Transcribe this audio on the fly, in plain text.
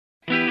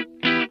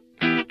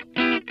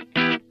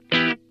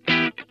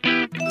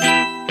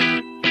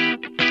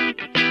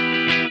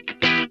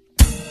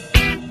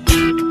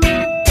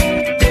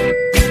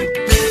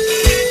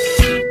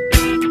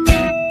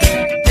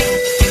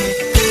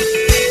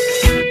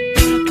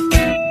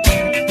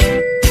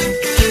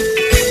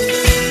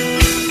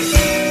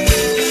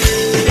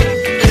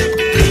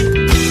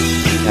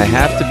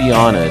to be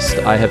honest,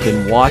 I have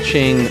been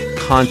watching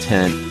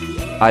content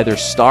either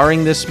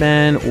starring this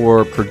man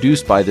or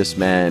produced by this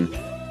man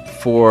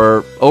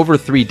for over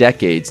 3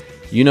 decades.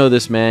 You know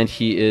this man.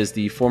 He is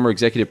the former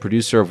executive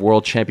producer of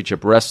World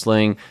Championship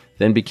Wrestling,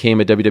 then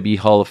became a WWE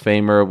Hall of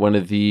Famer, one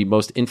of the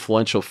most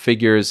influential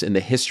figures in the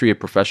history of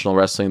professional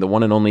wrestling, the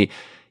one and only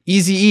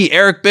Eazy-E,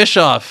 Eric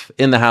Bischoff,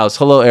 in the house.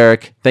 Hello,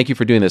 Eric. Thank you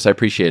for doing this. I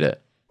appreciate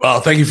it.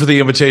 Well, thank you for the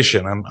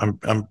invitation.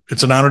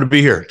 It's an honor to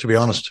be here, to be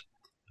honest.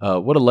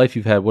 What a life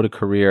you've had. What a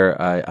career.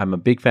 I'm a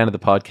big fan of the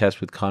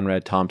podcast with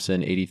Conrad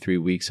Thompson, 83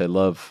 Weeks. I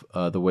love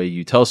the way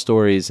you tell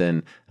stories,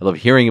 and I love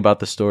hearing about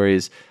the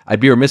stories. I'd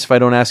be remiss if I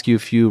don't ask you a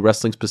few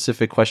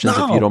wrestling-specific questions,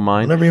 if you don't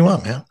mind. Whatever you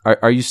want, man.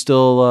 Are you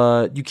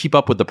still, you keep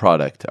up with the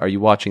product? Are you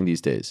watching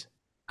these days?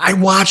 I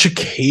watch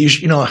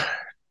occasionally.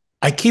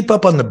 I keep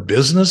up on the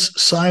business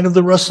side of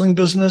the wrestling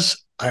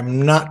business.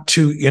 I'm not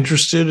too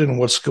interested in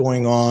what's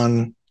going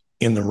on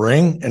in the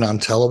ring and on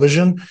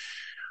television.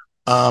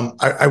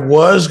 I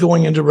was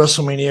going into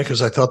WrestleMania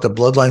because I thought the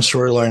Bloodline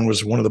storyline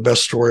was one of the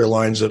best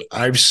storylines that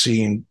I've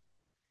seen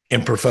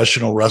in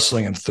professional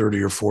wrestling in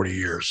 30 or 40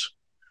 years.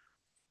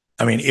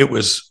 I mean, it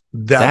was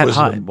that was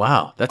high.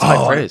 Wow, that's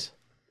high praise.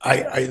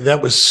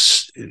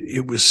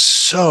 It was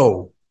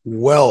so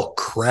well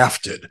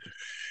crafted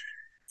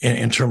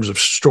in terms of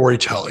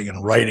storytelling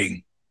and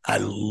writing. I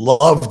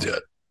loved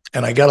it,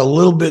 and I got a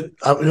little bit.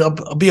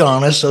 I'll be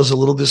honest, I was a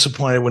little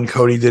disappointed when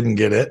Cody didn't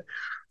get it.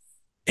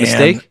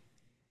 Mistake.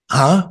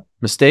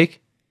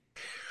 Mistake?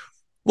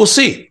 We'll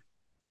see.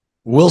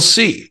 We'll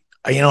see.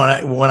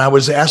 When I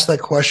was asked that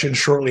question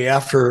shortly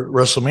after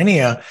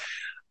WrestleMania,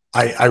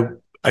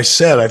 I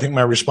said, I think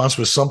my response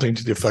was something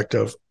to the effect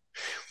of,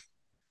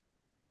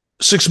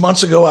 6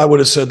 months ago, I would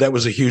have said that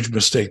was a huge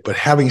mistake. But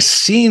having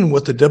seen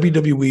what the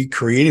WWE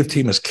creative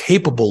team is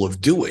capable of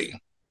doing,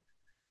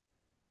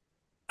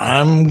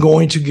 I'm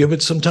going to give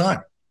it some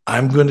time.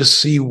 I'm going to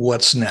see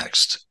what's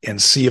next and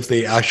see if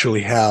they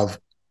actually have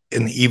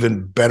an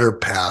even better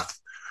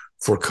path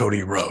for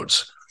Cody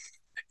Rhodes.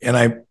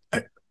 And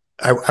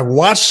I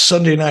watched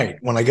Sunday night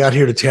when I got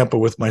here to Tampa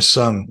with my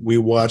son. We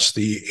watched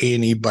the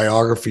A&E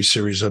biography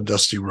series of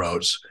Dusty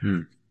Rhodes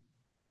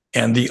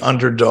and the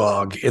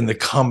underdog in the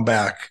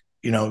comeback,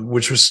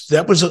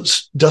 that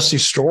was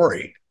Dusty's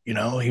story.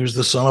 He was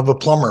the son of a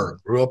plumber,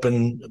 grew up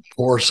in the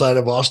poor side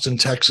of Austin,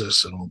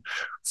 Texas, and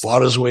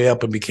fought his way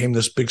up and became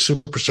this big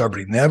superstar, but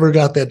he never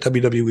got that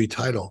WWE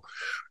title.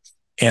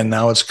 And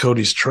now it's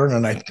Cody's turn.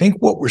 And I think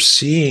what we're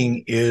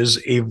seeing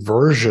is a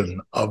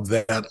version of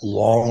that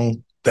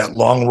long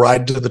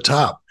ride to the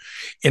top.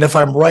 And if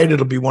I'm right,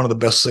 it'll be one of the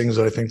best things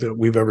that I think that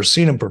we've ever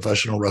seen in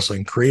professional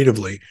wrestling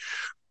creatively.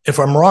 If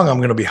I'm wrong, I'm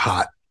going to be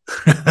hot.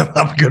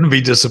 I'm going to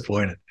be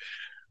disappointed.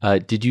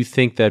 Did you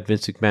think that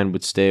Vince McMahon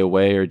would stay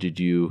away, or did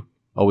you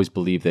always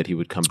believe that he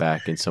would come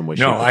back in some way,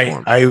 shape, or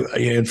form?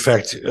 In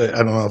fact, I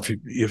don't know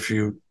if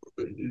you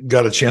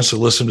got a chance to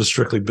listen to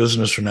Strictly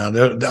Business or not.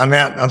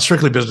 On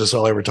Strictly Business,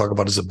 all I ever talk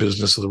about is the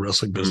business of the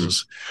wrestling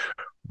business.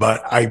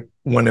 But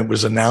when it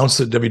was announced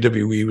that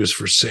WWE was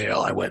for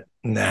sale, I went,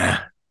 nah,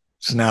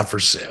 it's not for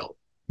sale.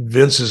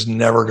 Vince is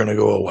never going to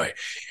go away.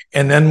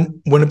 And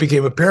then when it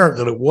became apparent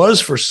that it was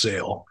for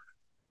sale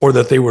or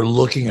that they were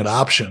looking at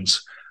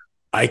options,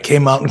 I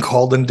came out and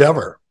called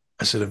Endeavor.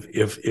 I said,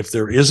 if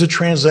there is a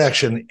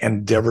transaction,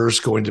 Endeavor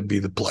is going to be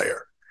the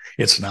player.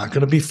 It's not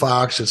going to be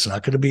Fox. It's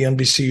not going to be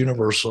NBC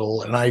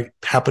Universal. And I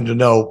happen to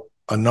know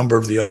a number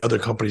of the other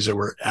companies that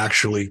were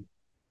actually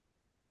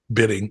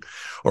bidding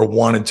or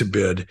wanted to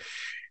bid.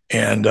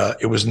 And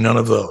it was none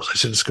of those. I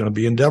said, it's going to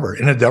be Endeavor.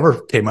 And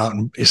Endeavor came out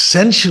and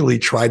essentially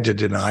tried to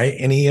deny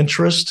any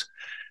interest.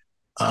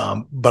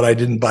 But I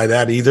didn't buy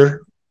that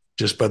either,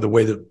 just by the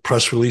way the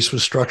press release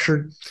was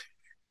structured.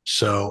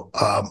 So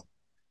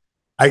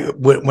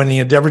when the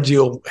Endeavor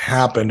deal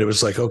happened, it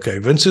was like, okay,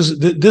 this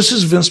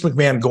is Vince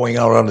McMahon going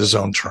out on his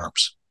own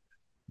terms.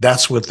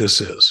 That's what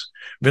this is.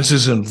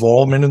 Vince's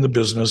involvement in the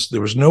business. There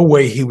was no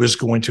way he was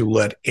going to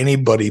let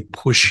anybody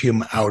push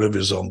him out of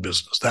his own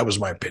business. That was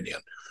my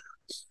opinion.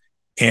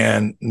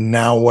 And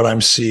now what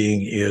I'm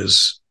seeing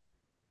is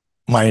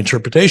my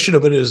interpretation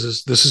of it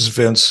is this is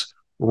Vince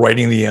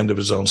writing the end of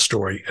his own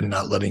story and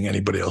not letting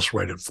anybody else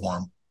write it for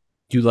him.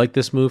 Do you like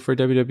this move for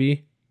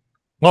WWE?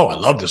 Oh, I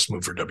love this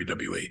move for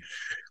WWE.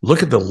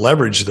 Look at the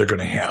leverage they're going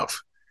to have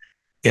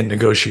in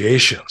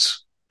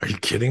negotiations. Are you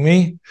kidding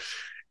me?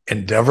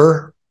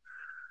 Endeavor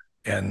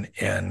and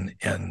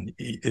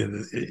UFC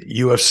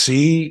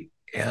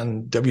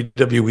and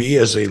WWE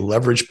as a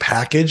leverage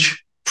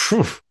package.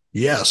 Phew,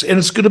 yes. And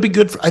it's going to be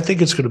good. I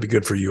think it's going to be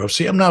good for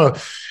UFC. I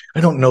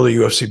don't know the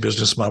UFC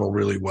business model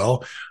really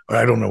well, or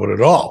I don't know it at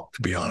all,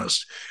 to be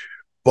honest.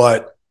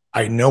 But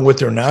I know what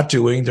they're not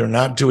doing. They're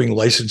not doing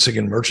licensing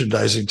and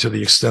merchandising to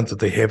the extent that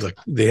they have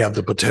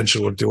the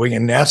potential of doing.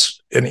 And that's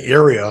an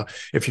area,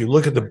 if you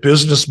look at the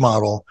business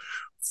model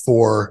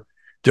for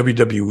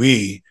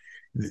WWE,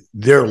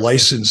 their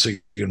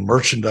licensing and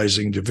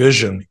merchandising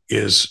division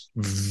is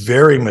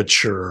very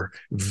mature,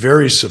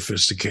 very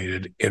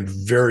sophisticated, and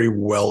very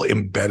well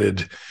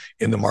embedded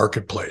in the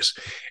marketplace.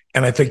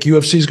 And I think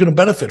UFC is going to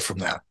benefit from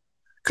that.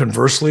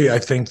 Conversely, I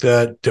think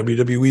that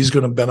WWE is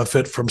going to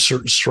benefit from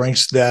certain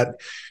strengths that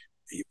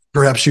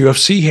perhaps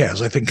UFC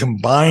has. I think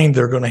combined,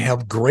 they're going to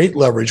have great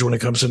leverage when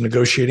it comes to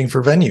negotiating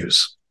for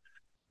venues.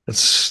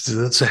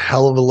 That's a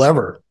hell of a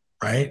lever,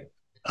 right?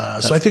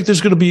 So I think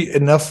there's going to be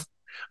enough.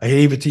 I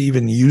hate to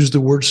even use the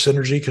word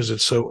synergy because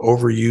it's so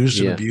overused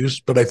and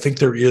abused, but I think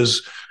there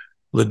is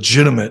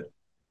legitimate,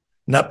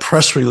 not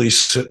press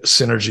release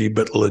synergy,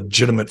 but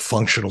legitimate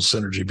functional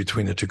synergy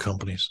between the two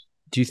companies.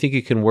 Do you think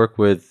it can work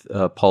with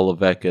Paul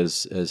Levesque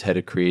as head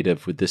of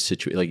creative with this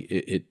situation? Like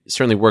it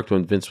certainly worked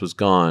when Vince was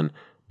gone,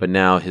 but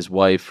now his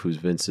wife, who's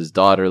Vince's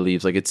daughter,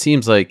 leaves. Like it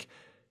seems like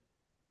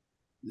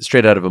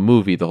straight out of a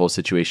movie, the whole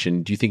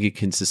situation. Do you think it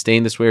can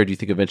sustain this way, or do you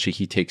think eventually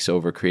he takes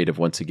over creative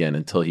once again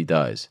until he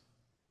dies?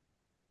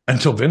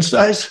 Until Vince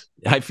dies?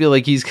 I feel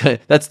like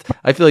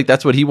I feel like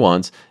that's what he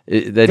wants.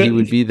 That he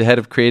would be the head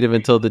of creative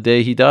until the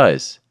day he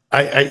dies.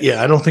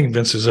 I don't think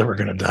Vince is ever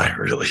going to die,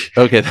 really.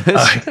 Okay.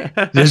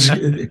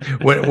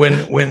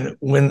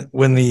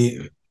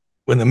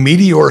 When the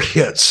meteor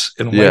hits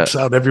and wipes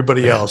out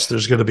everybody else,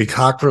 there's going to be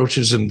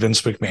cockroaches and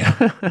Vince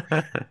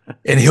McMahon,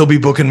 and he'll be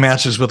booking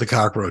matches with the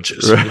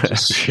cockroaches.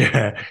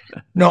 Right.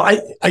 No,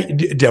 I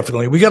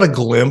definitely. We got a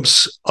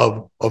glimpse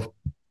of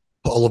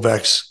Paul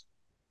Levesque's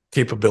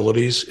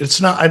capabilities.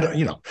 It's not.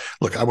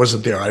 Look, I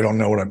wasn't there. I don't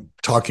know what I'm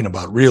talking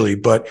about really,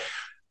 but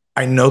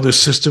I know the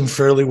system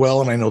fairly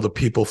well, and I know the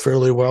people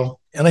fairly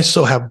well, and I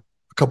still have a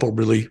couple of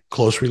really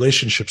close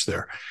relationships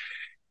there.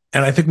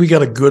 And I think we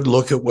got a good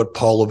look at what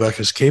Paul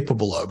Levesque is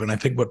capable of. And I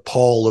think what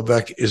Paul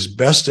Levesque is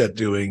best at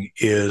doing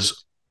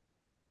is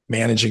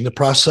managing the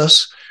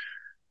process,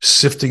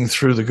 sifting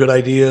through the good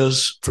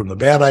ideas from the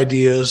bad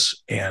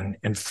ideas, and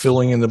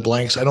filling in the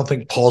blanks. I don't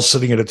think Paul's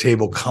sitting at a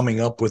table coming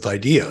up with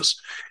ideas.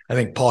 I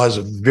think Paul has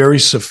a very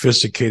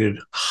sophisticated,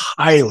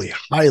 highly,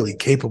 highly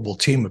capable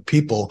team of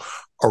people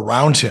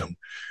around him,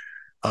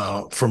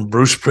 from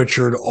Bruce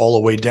Pritchard all the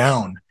way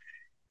down.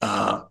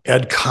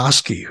 Ed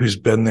Koski, who's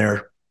been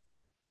there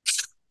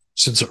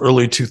since the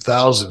early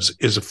 2000s,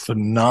 is a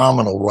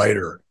phenomenal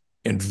writer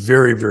and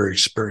very, very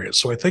experienced.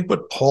 So I think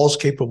what Paul's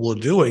capable of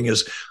doing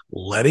is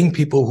letting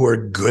people who are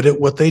good at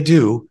what they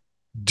do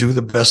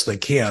the best they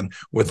can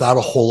without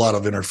a whole lot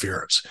of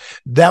interference.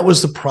 That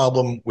was the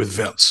problem with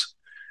Vince,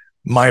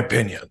 my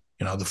opinion.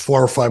 The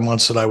 4 or 5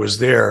 months that I was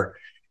there,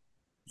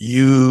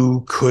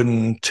 you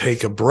couldn't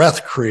take a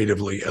breath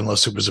creatively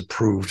unless it was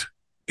approved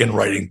in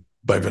writing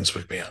by Vince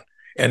McMahon.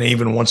 And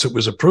even once it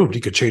was approved,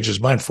 he could change his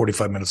mind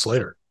 45 minutes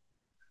later.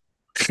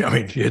 I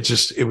mean,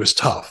 it was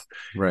tough,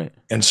 right,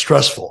 and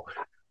stressful,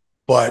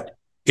 but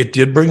it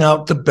did bring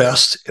out the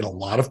best in a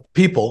lot of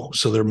people.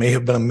 So there may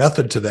have been a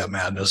method to that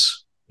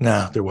madness.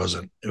 Nah, there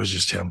wasn't. It was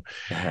just him.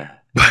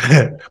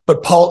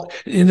 But Paul,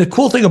 and the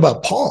cool thing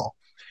about Paul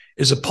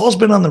is that Paul's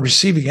been on the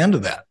receiving end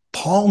of that.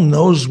 Paul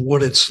knows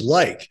what it's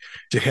like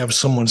to have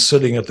someone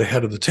sitting at the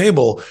head of the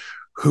table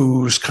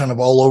who's kind of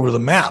all over the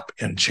map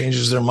and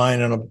changes their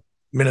mind on a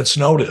minute's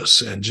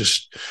notice and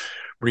just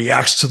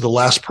reacts to the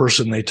last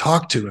person they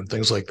talk to and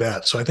things like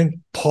that. So I think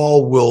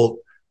Paul will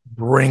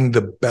bring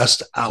the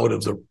best out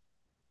of the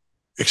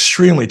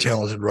extremely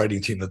talented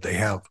writing team that they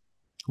have.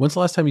 When's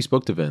the last time you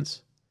spoke to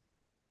Vince?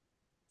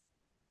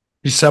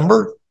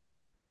 December.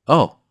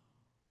 Oh.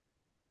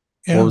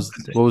 Yeah, what was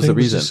the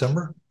reason?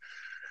 December.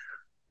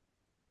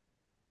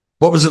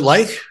 What was it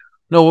like?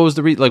 No, what was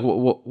the reason? Like,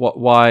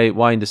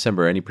 why in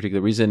December? Any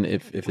particular reason?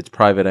 If it's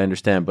private, I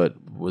understand. But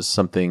was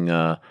something?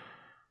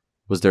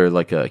 Was there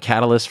like a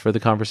catalyst for the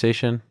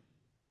conversation?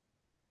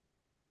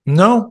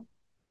 No.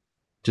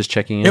 Just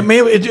checking in.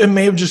 It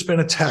may have just been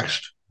a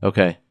text.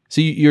 Okay,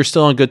 so you're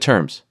still on good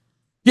terms.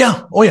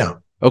 Yeah. Oh yeah.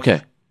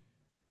 Okay.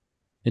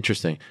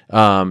 Interesting.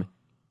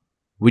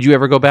 Would you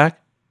ever go back?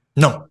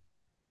 No.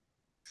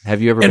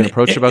 Have you ever been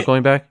approached about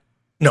going back?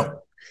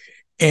 No.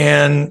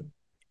 And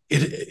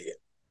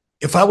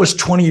if I was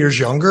 20 years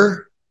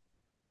younger,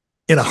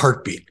 in a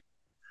heartbeat.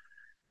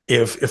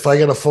 If I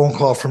got a phone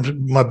call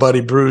from my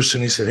buddy Bruce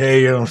and he said,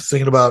 "Hey, I'm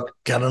thinking about,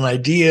 got an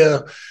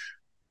idea,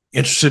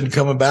 interested in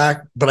coming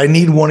back, but I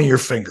need one of your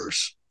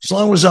fingers." As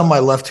long as it was on my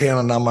left hand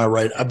and on my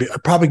right, I'd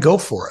probably go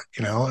for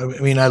it. I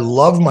mean, I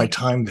love my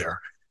time there,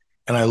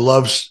 and I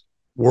love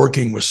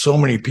working with so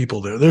many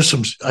people there. There's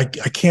I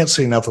can't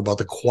say enough about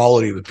the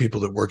quality of the people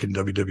that work in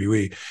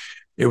WWE.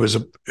 It was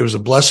a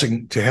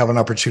blessing to have an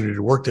opportunity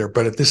to work there.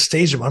 But at this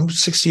stage, I'm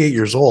 68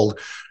 years old,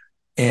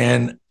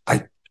 and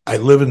I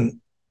live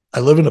in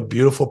a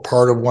beautiful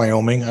part of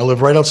Wyoming. I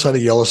live right outside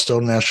of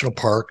Yellowstone National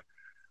Park,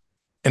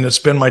 and it's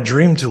been my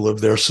dream to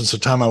live there since the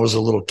time I was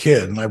a little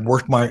kid. And I've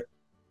worked my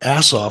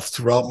ass off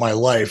throughout my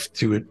life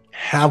to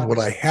have what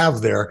I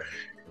have there.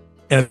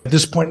 And at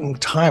this point in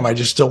time, I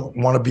just don't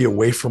want to be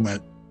away from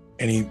it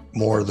any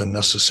more than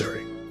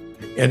necessary.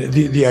 And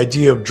the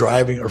idea of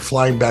driving or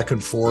flying back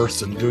and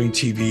forth and doing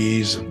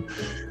TVs,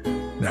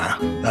 and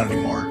not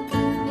anymore.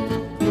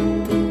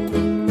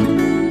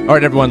 All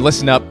right, everyone,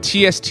 listen up.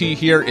 TST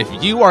here.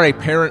 If you are a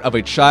parent of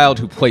a child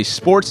who plays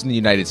sports in the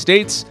United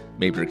States,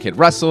 maybe your kid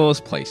wrestles,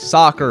 plays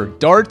soccer,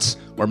 darts,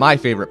 or my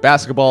favorite,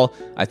 basketball,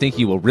 I think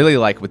you will really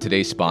like what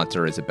today's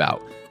sponsor is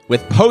about.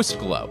 With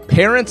PostGlow,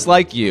 parents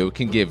like you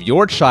can give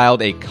your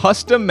child a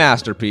custom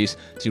masterpiece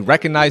to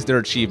recognize their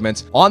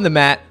achievements on the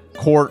mat,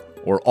 court,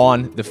 or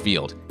on the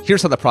field.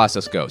 Here's how the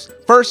process goes.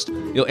 First,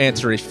 you'll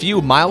answer a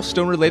few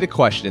milestone-related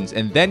questions,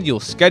 and then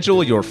you'll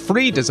schedule your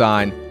free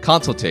design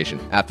consultation.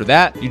 After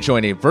that, you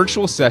join a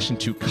virtual session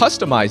to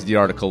customize the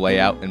article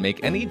layout and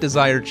make any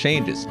desired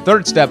changes.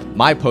 Third step,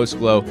 My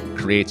PostGlow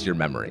creates your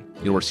memory.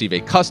 You'll receive a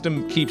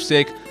custom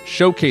keepsake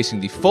showcasing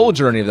the full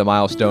journey of the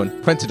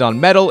milestone, printed on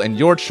metal in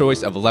your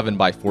choice of 11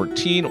 by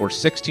 14 or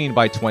 16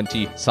 by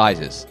 20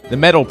 sizes. The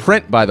metal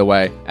print, by the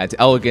way, adds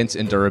elegance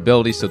and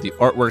durability so the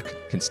artwork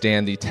can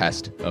stand the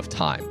test of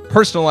time.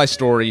 Personalized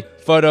story,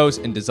 photos,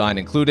 and design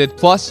included,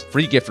 plus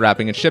free gift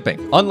wrapping and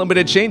shipping.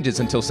 Unlimited changes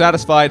until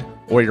satisfied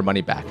or your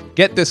money back.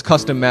 Get this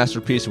custom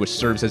masterpiece, which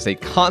serves as a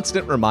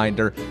constant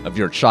reminder of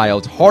your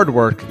child's hard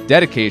work,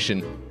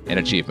 dedication, and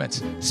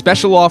achievements.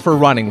 Special offer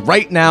running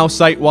right now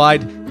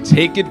site-wide.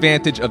 Take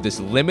advantage of this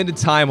limited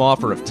time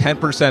offer of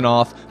 10%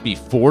 off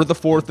before the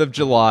 4th of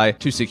July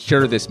to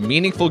secure this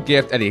meaningful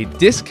gift at a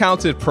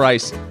discounted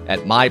price at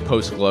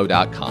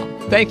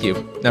mypostglow.com. Thank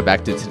you. Now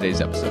back to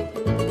today's episode.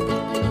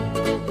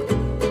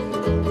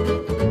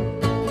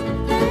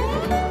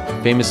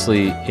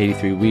 Famously,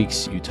 83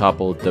 weeks, you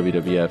toppled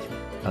WWF.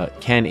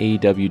 Can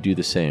AEW do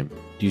the same?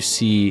 Do you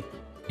see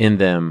in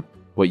them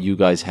what you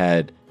guys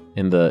had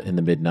in the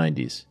mid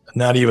 90s?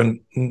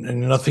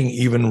 Nothing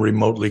even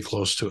remotely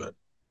close to it.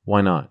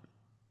 Why not?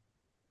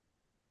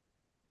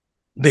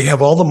 They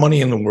have all the money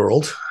in the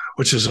world,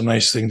 which is a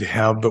nice thing to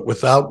have, but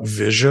without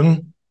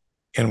vision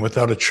and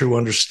without a true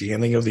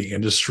understanding of the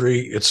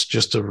industry, it's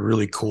just a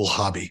really cool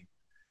hobby.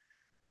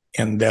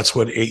 And that's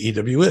what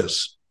AEW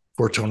is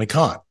for Tony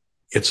Khan.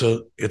 It's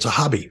a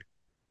hobby.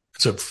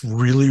 It's a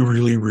really,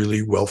 really,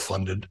 really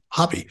well-funded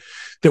hobby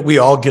that we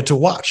all get to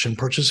watch and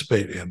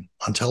participate in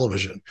on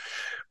television.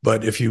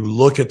 But if you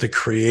look at the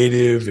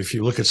creative, if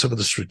you look at some of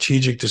the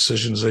strategic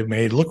decisions they've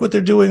made, look what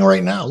they're doing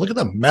right now. Look at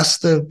the mess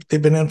that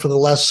they've been in for the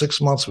last 6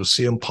 months with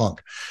CM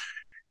Punk.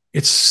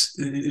 It's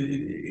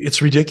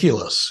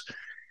ridiculous.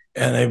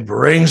 And they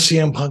bring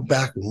CM Punk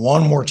back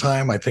one more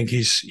time. I think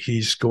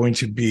he's going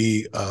to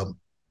be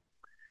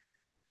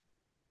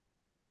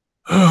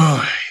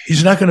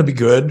he's not going to be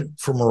good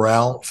for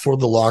morale, for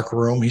the locker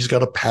room. He's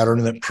got a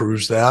pattern that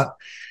proves that.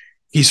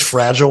 He's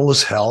fragile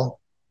as hell.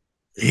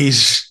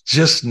 He's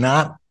just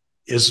not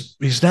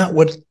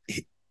what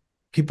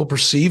people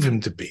perceive him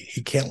to be.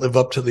 He can't live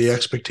up to the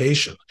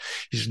expectation.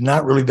 He's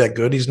not really that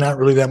good. He's not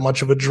really that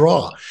much of a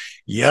draw.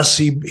 Yes,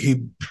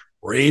 he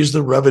raised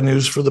the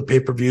revenues for the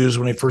pay-per-views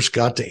when he first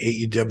got to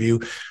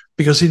AEW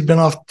because he'd been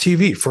off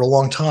TV for a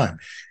long time.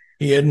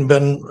 He hadn't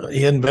been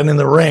in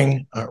the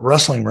ring,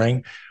 wrestling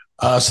ring,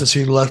 since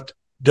he left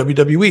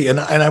WWE. And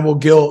I will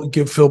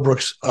give Phil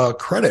Brooks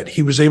credit.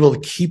 He was able to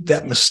keep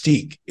that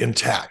mystique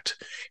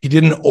intact. He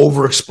didn't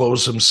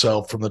overexpose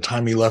himself from the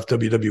time he left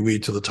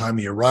WWE to the time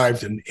he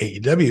arrived in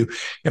AEW.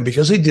 And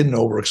because he didn't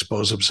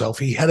overexpose himself,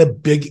 he had a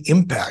big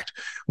impact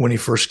when he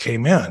first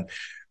came in.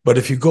 But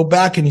if you go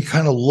back and you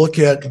kind of look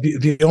at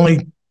the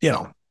only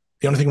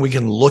thing we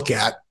can look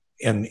at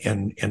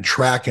and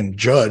track and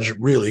judge,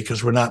 really,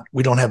 because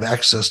we don't have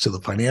access to the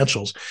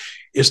financials,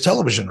 is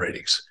television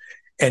ratings.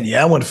 And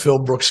yeah, when Phil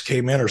Brooks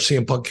came in or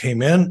CM Punk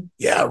came in,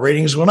 yeah,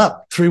 ratings went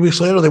up. 3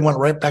 weeks later, they went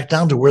right back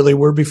down to where they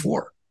were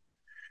before.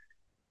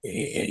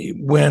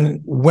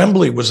 When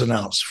Wembley was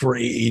announced for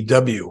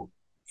AEW,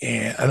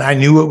 and I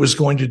knew it was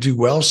going to do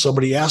well,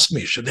 somebody asked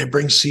me, should they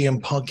bring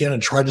CM Punk in and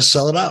try to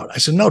sell it out? I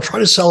said, no, try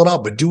to sell it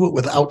out, but do it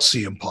without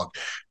CM Punk.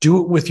 Do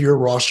it with your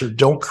roster.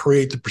 Don't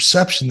create the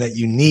perception that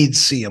you need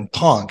CM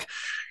Punk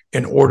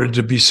in order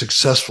to be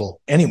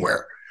successful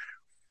anywhere.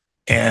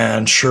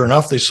 And sure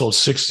enough, they sold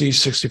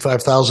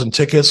 65,000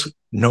 tickets.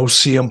 No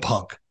CM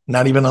Punk,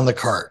 not even on the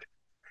card.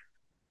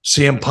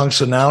 CM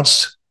Punk's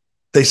announced,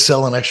 they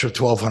sell an extra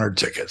 1,200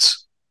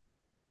 tickets.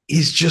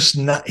 He's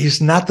not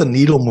the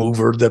needle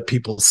mover that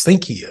people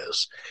think he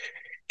is.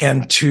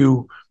 And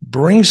to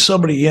bring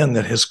somebody in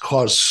that has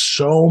caused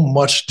so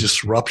much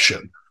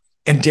disruption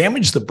and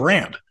damaged the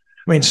brand.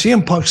 I mean,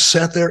 CM Punk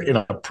sat there in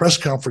a press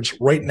conference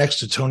right next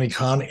to Tony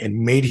Khan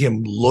and made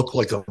him look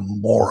like a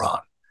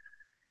moron.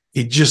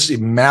 He just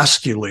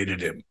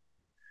emasculated him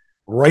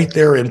right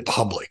there in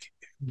public,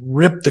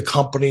 ripped the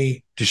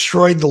company,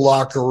 destroyed the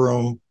locker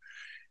room,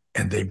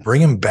 and they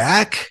bring him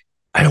back?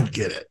 I don't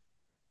get it.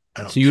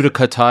 So you would have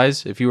cut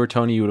ties? If you were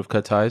Tony, you would have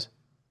cut ties?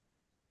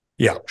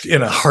 Yeah,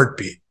 in a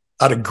heartbeat.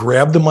 I'd have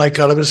grabbed the mic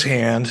out of his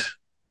hand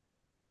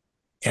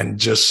and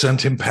just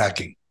sent him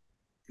packing.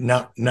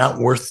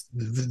 It's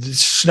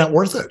just not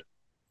worth it.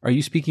 Are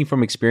you speaking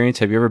from experience?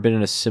 Have you ever been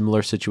in a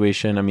similar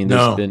situation? I mean,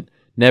 there's been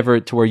never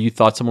to where you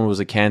thought someone was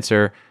a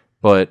cancer,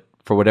 but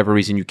for whatever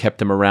reason you kept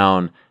them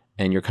around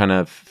and you're kind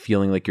of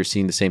feeling like you're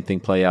seeing the same thing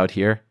play out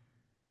here?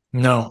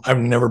 No, I've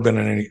never been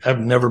in any.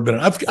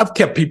 I've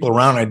kept people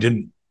around I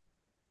didn't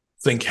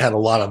think had a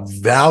lot of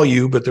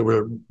value, but there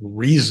were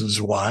reasons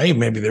why.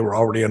 Maybe they were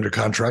already under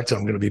contract and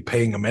I'm going to be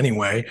paying them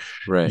anyway.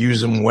 Right.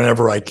 Use them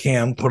whenever I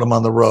can, put them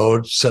on the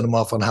road, send them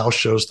off on house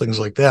shows, things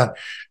like that.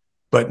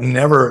 But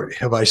never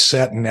have I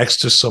sat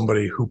next to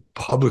somebody who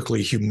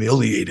publicly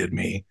humiliated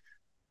me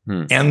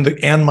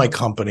and my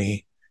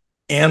company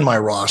and my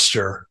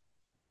roster,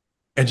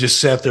 and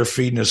just sat there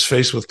feeding his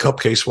face with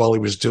cupcakes while he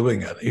was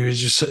doing it.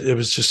 It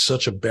was just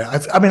such a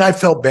bad. I mean, I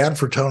felt bad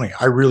for Tony.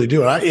 I really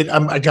do.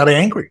 I got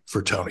angry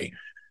for Tony.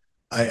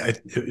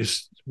 It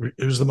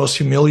was the most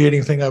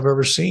humiliating thing I've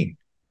ever seen.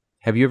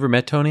 Have you ever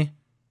met Tony?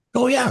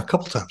 Oh yeah, a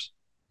couple times.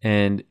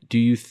 And do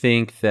you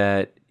think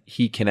that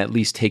he can at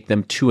least take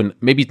them to, and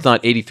maybe it's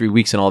not 83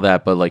 weeks and all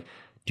that, but like,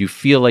 do you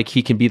feel like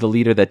he can be the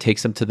leader that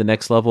takes them to the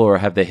next level, or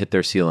have they hit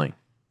their ceiling?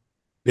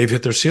 They've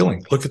hit their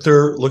ceiling. Look at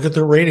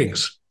their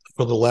ratings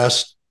for the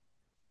last.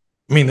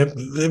 I mean,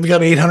 they've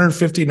got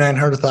 850,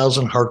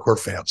 900,000 hardcore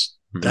fans.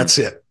 Mm-hmm. That's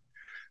it.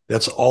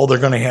 That's all they're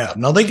going to have.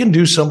 Now they can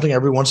do something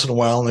every once in a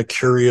while, and the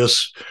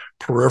curious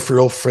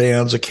peripheral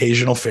fans,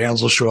 occasional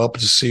fans will show up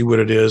to see what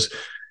it is.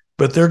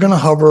 But they're going to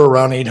hover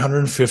around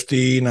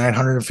 850,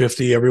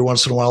 950. Every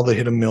once in a while, they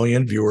hit 1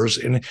 million viewers.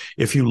 And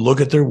if you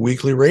look at their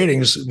weekly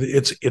ratings,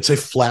 it's a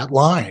flat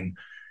line.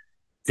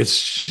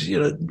 It's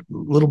a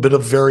little bit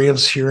of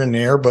variance here and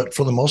there, but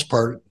for the most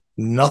part,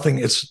 nothing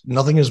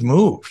has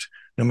moved,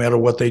 no matter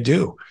what they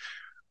do.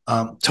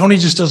 Tony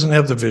just doesn't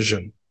have the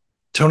vision.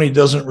 Tony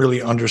doesn't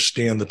really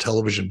understand the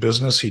television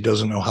business. He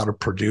doesn't know how to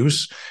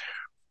produce.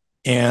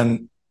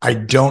 And I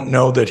don't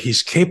know that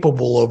he's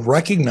capable of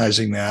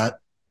recognizing that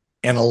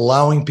and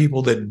allowing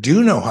people that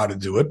do know how to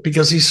do it,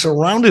 because he's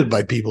surrounded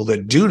by people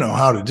that do know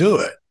how to do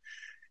it.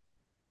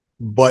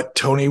 But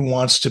Tony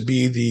wants to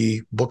be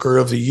the Booker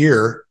of the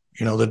Year,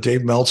 the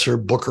Dave Meltzer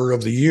Booker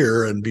of the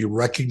Year, and be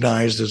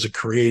recognized as a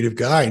creative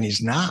guy, and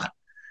he's not.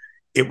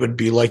 It would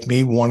be like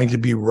me wanting to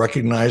be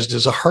recognized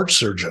as a heart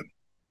surgeon.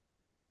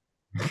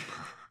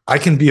 I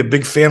can be a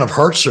big fan of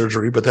heart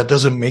surgery, but that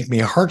doesn't make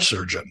me a heart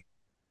surgeon.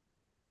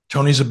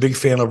 Tony's a big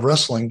fan of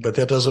wrestling, but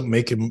that doesn't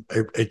make him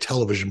a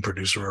television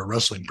producer or a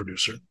wrestling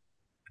producer.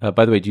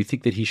 By the way, do you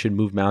think that he should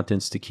move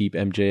mountains to keep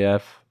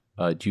MJF?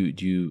 Do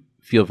you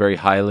feel very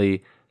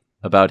highly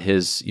about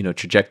his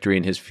trajectory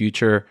and his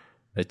future?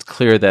 It's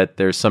clear that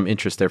there's some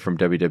interest there from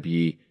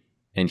WWE,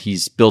 and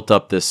he's built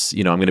up this,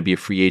 I'm going to be a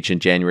free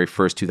agent January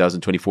 1st,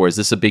 2024. Is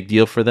this a big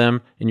deal for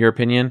them, in your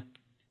opinion?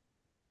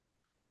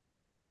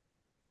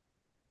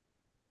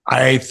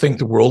 I think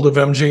the world of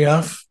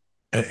MJF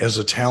as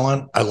a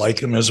talent. I like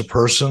him as a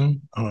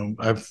person.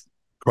 I've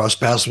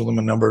crossed paths with him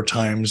a number of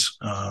times,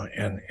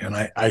 and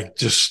I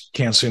just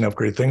can't say enough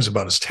great things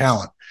about his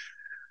talent.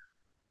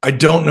 I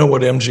don't know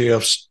what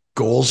MJF's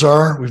goals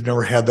are. We've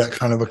never had that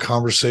kind of a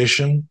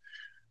conversation.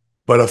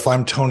 But if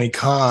I'm Tony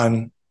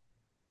Khan,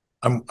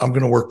 I'm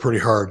going to work pretty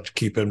hard to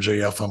keep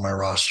MJF on my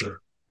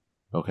roster.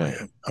 Okay.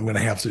 I'm going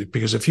to have to,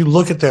 because if you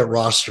look at that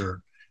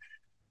roster,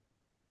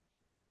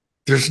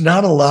 there's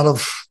not a lot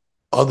of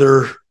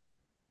other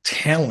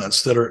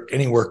talents that are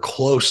anywhere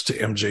close to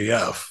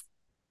MJF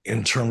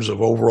in terms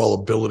of overall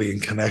ability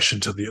and connection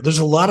to there's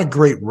a lot of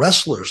great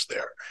wrestlers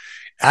there,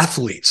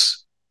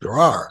 athletes. There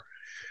are,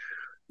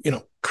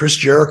 Chris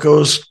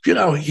Jericho's,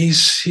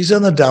 he's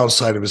on the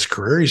downside of his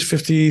career. He's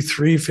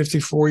 53,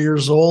 54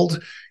 years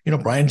old.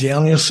 Bryan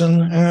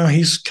Danielson,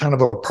 he's kind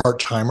of a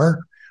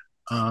part-timer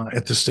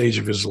at this stage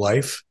of his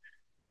life.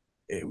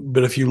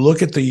 But if you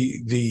look at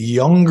the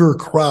younger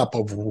crop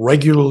of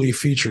regularly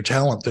featured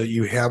talent that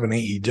you have in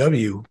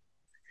AEW,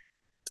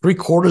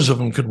 3/4 of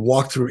them could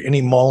walk through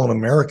any mall in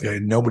America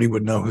and nobody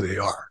would know who they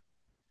are.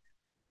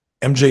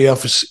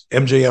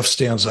 MJF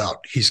stands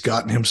out. He's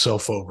gotten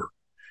himself over.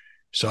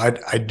 So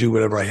I'd do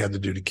whatever I had to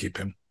do to keep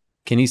him.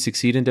 Can he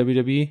succeed in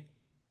WWE?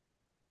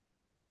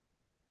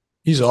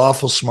 He's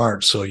awful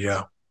smart, so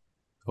yeah.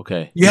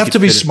 Okay. You have to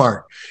be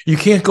smart. You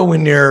can't go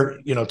in there,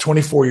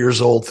 24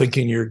 years old,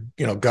 thinking you're,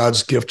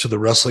 God's gift to the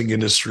wrestling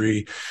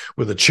industry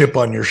with a chip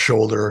on your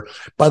shoulder.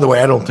 By the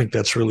way, I don't think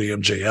that's really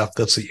MJF.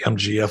 That's the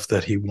MJF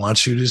that he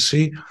wants you to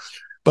see.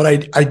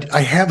 But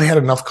I have had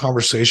enough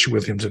conversation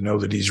with him to know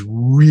that he's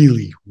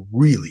really,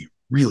 really,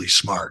 really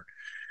smart.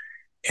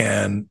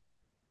 And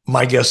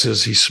my guess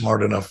is he's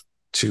smart enough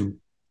to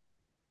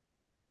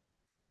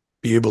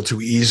be able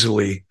to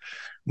easily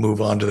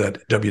move on to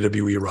that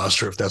WWE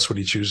roster if that's what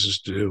he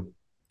chooses to do.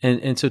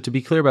 And so to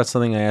be clear about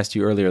something I asked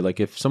you earlier, like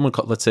if someone,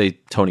 let's say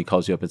Tony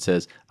calls you up and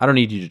says, I don't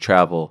need you to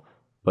travel,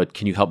 but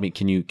can you help me?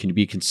 Can you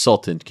be a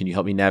consultant? Can you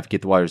help me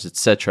navigate the waters,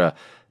 etc.?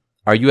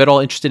 Are you at all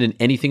interested in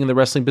anything in the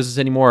wrestling business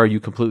anymore? Or are you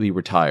completely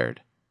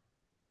retired?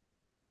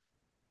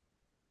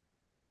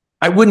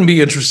 I wouldn't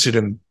be interested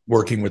in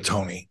working with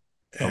Tony.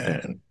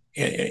 Okay.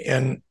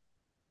 And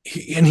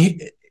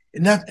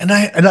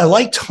I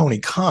like Tony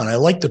Khan. I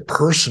like the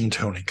person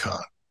Tony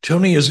Khan.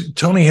 Tony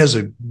has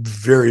a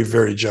very,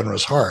 very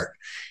generous heart.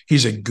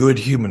 He's a good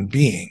human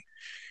being.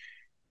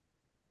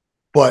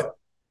 But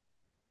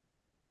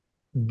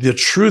the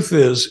truth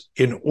is,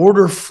 in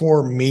order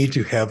for me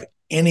to have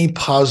any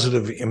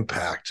positive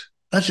impact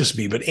not just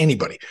me, but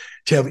anybody,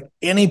 to have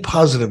any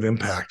positive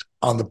impact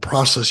on the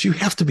process, you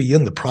have to be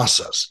in the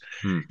process.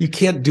 You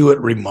can't do it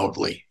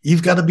remotely.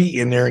 You've got to be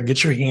in there and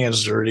get your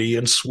hands dirty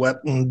and sweat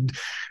and,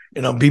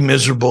 be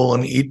miserable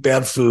and eat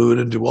bad food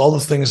and do all the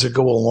things that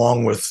go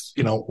along with,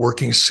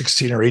 working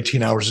 16 or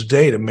 18 hours a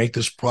day to make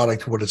this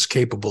product what it's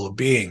capable of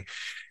being.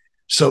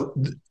 So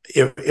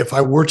if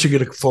I were to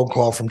get a phone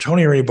call from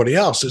Tony or anybody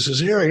else that says,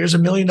 here's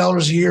 $1 million a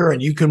year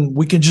and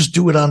we can just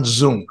do it on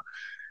Zoom,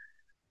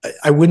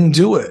 I wouldn't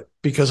do it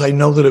because I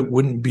know that it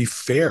wouldn't be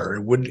fair.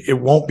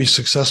 It won't be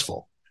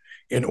successful.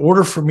 In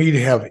order for me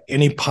to have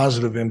any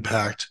positive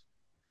impact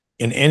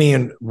in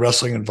any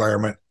wrestling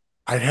environment,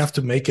 I'd have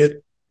to make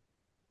it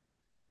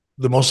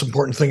the most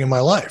important thing in my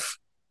life.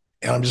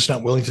 And I'm just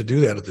not willing to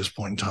do that at this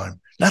point in time.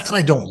 Not that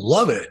I don't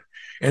love it.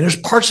 And there's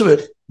parts of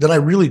it that I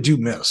really do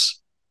miss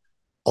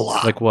a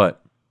lot. Like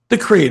what? The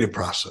creative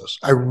process.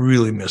 I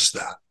really miss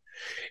that.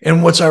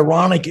 And what's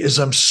ironic is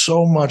I'm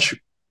so much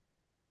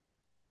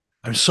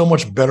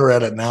better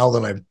at it now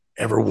than I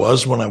ever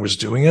was when I was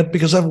doing it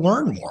because I've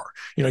learned more.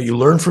 You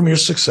learn from your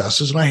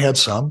successes, and I had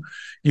some.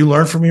 You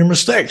learn from your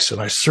mistakes,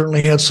 and I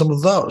certainly had some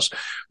of those.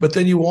 But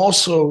then you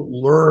also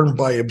learn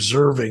by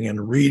observing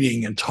and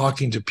reading and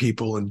talking to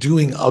people and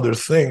doing other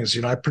things.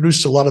 I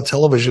produced a lot of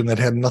television that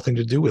had nothing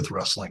to do with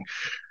wrestling.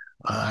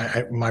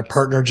 My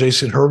partner,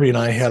 Jason Hervey, and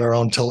I had our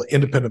own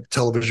independent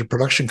television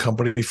production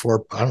company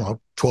for,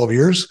 12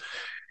 years.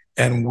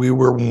 And we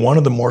were one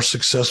of the more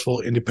successful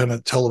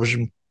independent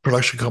television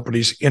production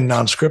companies in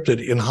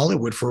non-scripted in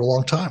Hollywood for a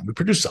long time. We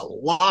produced a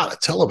lot of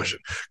television,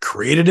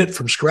 created it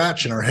from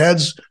scratch in our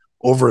heads,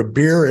 over a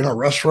beer in a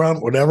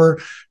restaurant,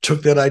 whatever,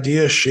 took that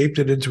idea, shaped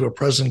it into a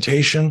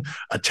presentation,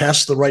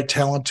 attached the right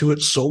talent to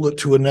it, sold it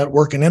to a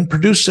network, and then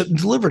produced it and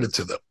delivered it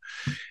to them.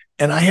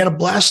 And I had a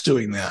blast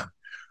doing that.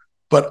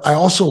 But I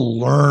also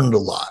learned a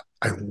lot.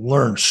 I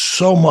learned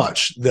so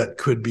much that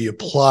could be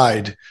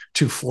applied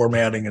to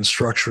formatting and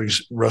structuring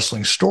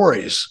wrestling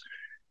stories.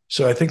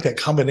 So I think that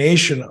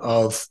combination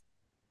of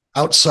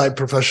outside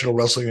professional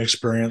wrestling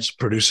experience,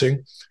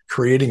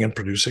 creating and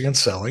producing and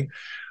selling,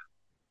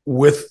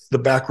 with the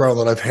background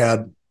that I've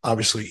had,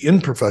 obviously,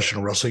 in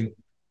professional wrestling,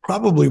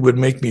 probably would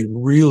make me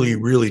really,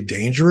 really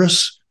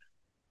dangerous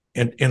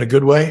in a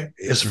good way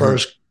as far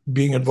as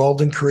being involved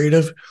in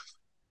creative.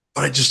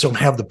 But I just don't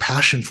have the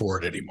passion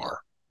for it anymore.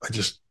 I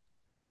just,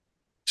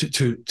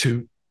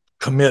 to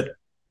commit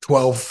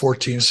 12,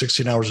 14,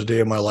 16 hours a day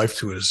of my life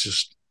to it is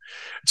just,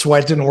 it's why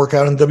it didn't work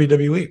out in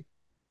WWE.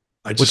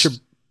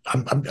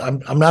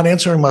 I'm not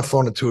answering my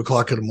phone at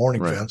 2:00 in the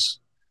morning, right. Vince.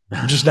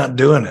 I'm just not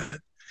doing it.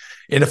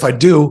 And if I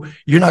do,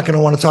 you're not going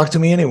to want to talk to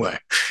me anyway,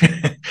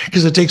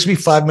 because it takes me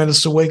 5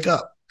 minutes to wake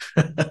up.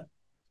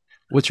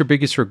 What's your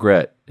biggest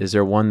regret? Is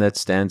there one that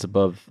stands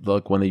above,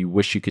 like one that you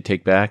wish you could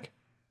take back?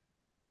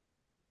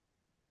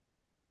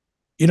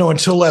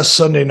 Until last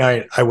Sunday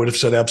night, I would have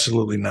said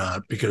absolutely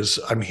not, because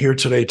I'm here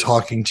today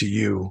talking to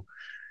you.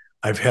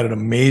 I've had an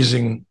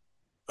amazing,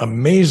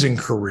 amazing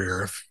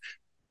career.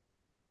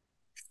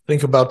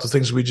 Think about the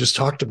things we just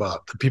talked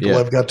about, the people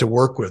I've got to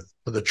work with,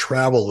 the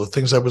travel, the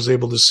things I was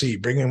able to see,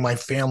 bringing my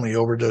family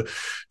over to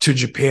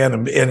Japan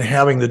and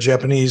having the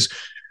Japanese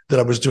that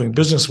I was doing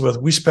business with.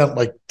 We spent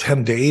like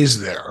 10 days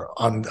there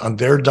on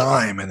their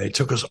dime, and they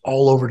took us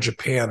all over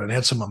Japan and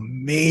had some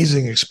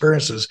amazing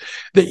experiences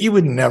that you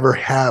would never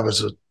have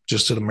as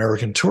just an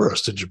American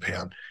tourist in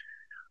Japan.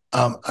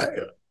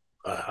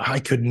 I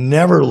could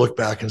never look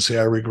back and say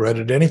I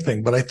regretted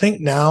anything, but I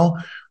think now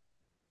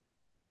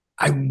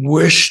I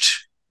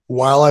wished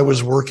while I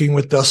was working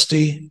with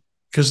Dusty,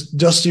 because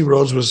Dusty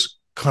Rhodes was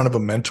kind of a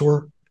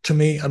mentor to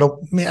me. I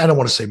don't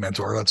want to say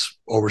mentor, that's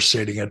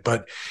overstating it,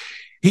 but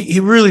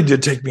he really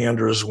did take me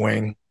under his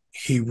wing.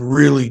 He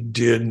really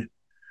did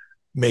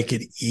make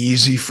it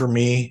easy for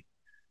me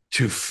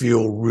to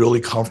feel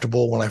really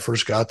comfortable when I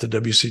first got to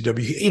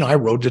WCW. I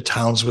rode to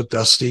towns with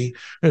Dusty.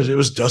 It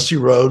was Dusty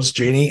Rhodes,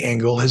 Janie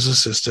Engel, his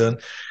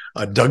assistant,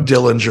 Doug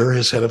Dillinger,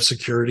 his head of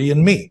security,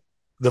 and me.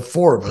 The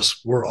four of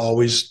us were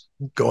always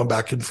going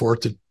back and forth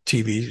to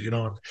TV,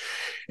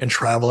 and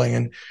traveling.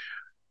 And,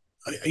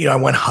 I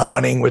went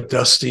hunting with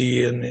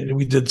Dusty, and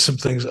we did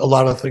a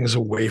lot of things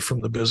away from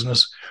the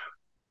business,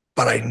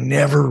 but I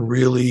never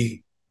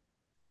really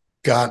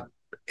got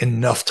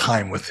enough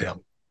time with him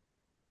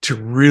to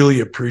really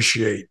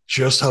appreciate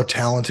just how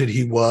talented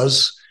he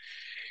was.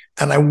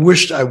 And I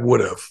wished I would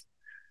have.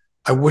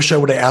 I wish I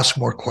would have asked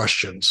more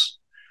questions.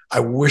 I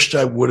wished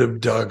I would have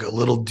dug a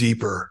little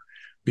deeper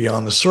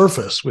beyond the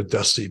surface with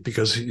Dusty,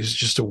 because he's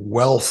just a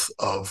wealth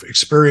of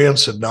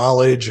experience and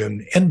knowledge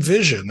and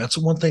vision. That's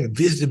the one thing.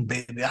 Vision,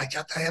 baby. I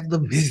got to have the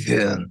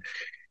vision.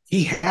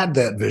 He had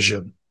that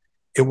vision.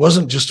 It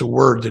wasn't just a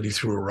word that he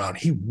threw around.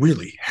 He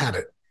really had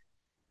it.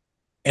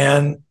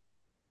 And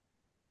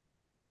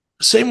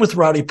same with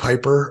Roddy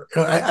Piper.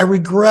 I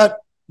regret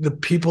the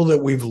people that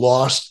we've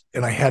lost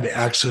and I had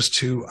access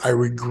to. I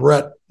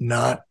regret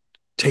not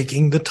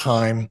taking the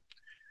time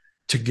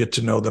to get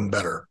to know them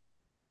better.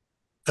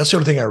 That's the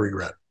only thing I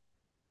regret.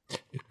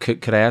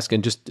 Could I ask,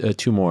 and just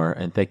two more,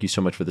 and thank you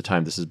so much for the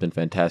time. This has been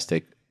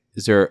fantastic.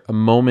 is there a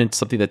moment,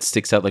 something that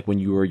sticks out, like when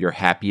you were your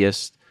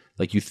happiest,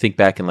 like you think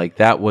back and like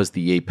that was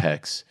the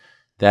apex?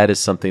 That is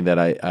something that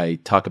I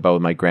talk about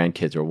with my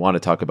grandkids or want to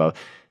talk about,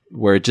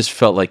 where it just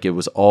felt like it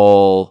was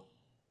all,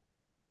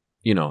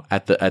 you know,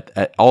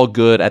 at all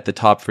good at the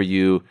top for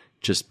you,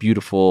 just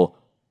beautiful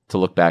to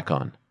look back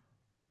on.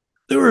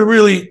 There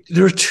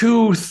were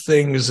two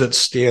things that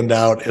stand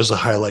out as a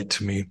highlight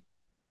to me,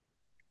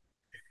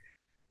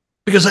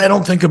 because I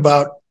don't think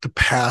about the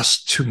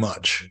past too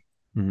much,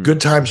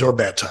 good times or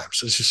bad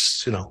times. It's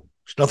just, you know,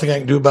 there's nothing I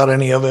can do about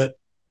any of it.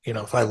 You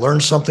know, if I learn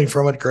something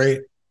from it,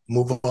 great,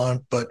 move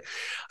on. But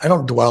I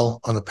don't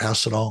dwell on the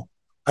past at all.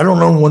 I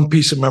don't own one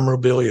piece of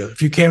memorabilia.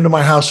 If you came to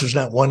my house, there's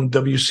not one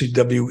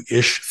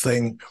WCW-ish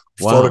thing,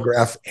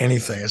 photograph,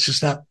 anything.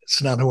 It's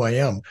not who I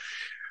am.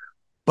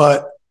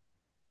 But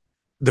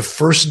the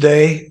first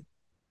day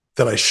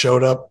that I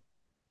showed up,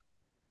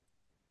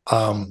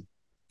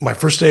 my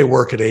first day of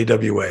work at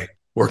AWA,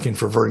 working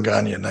for Vern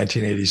Gagne in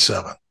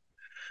 1987,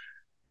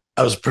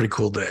 that was a pretty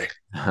cool day.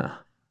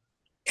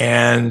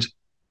 And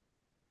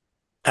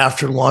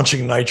after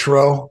launching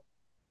Nitro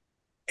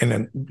and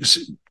then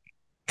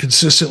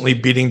consistently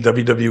beating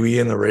WWE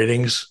in the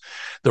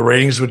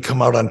ratings would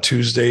come out on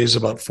Tuesdays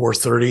about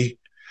 4:30.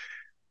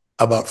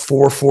 About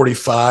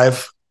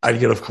 4:45, I'd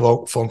get a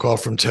phone call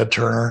from Ted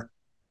Turner.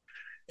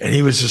 And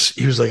he was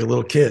like a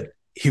little kid.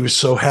 He was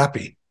so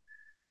happy,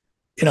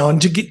 you know, and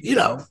to get, you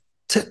know,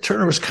 Ted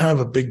Turner was kind of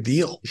a big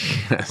deal,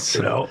 yes.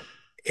 You know,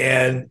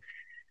 and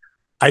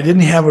I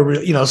didn't have a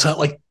real, you know, it's not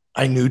like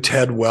I knew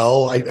Ted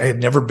well. I had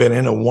never been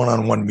in a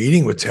one-on-one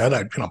meeting with Ted.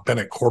 I'd, you know, been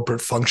at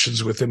corporate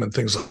functions with him and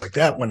things like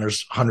that when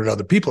there's 100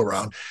 other people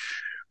around.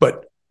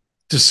 But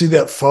to see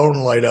that phone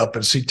light up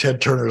and see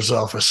Ted Turner's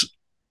office,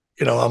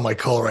 you know, on my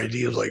caller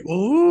ID, I was like,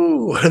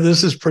 ooh,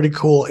 this is pretty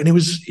cool. And it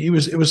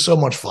was so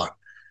much fun.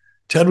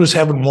 Ted was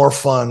having more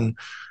fun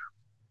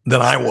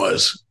than I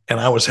was, and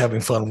I was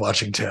having fun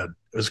watching Ted.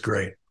 It was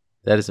great.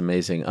 That is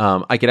amazing.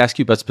 I could ask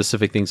you about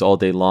specific things all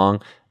day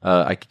long.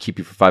 I could keep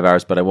you for 5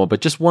 hours, but I won't. But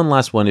just one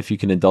last one, if you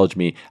can indulge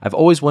me. I've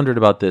always wondered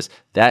about this.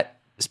 That,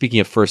 speaking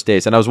of first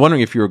days, and I was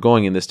wondering if you were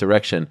going in this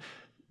direction.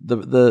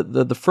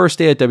 The first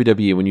day at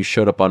WWE when you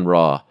showed up on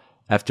Raw,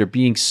 after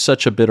being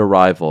such a bitter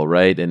rival,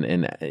 right?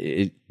 And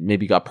it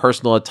maybe got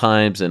personal at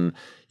times, and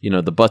you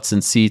know the butts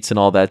and seats and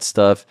all that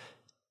stuff.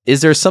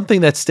 Is there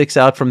something that sticks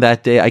out from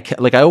that day?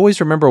 I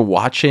always remember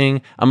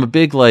watching. I'm a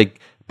big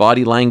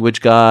body language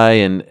guy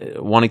and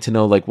wanting to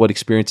know what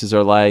experiences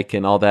are like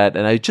and all that.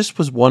 And I just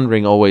was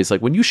wondering always,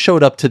 when you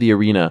showed up to the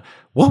arena,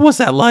 what was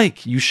that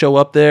like? You show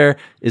up there.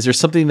 Is there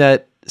something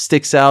that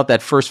sticks out?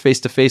 That first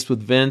face to face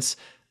with Vince.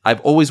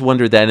 I've always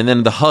wondered that. And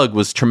then the hug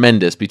was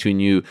tremendous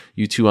between you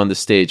two on the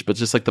stage. But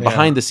just the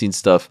behind the scenes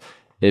stuff.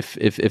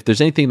 If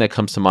there's anything that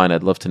comes to mind,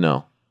 I'd love to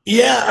know.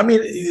 Yeah, I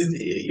mean,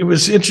 it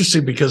was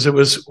interesting because it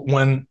was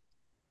when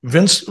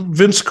Vince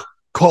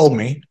called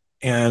me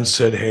and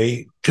said,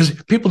 hey,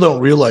 because people don't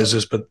realize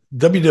this, but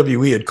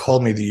WWE had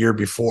called me the year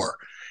before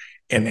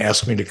and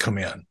asked me to come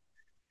in.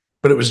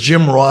 But it was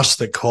Jim Ross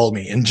that called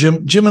me. And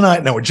Jim and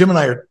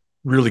I are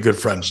really good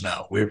friends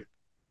now. We're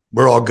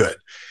all good.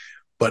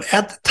 But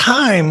at the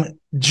time,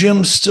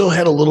 Jim still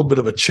had a little bit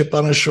of a chip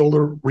on his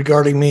shoulder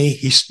regarding me.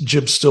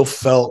 Jim still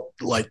felt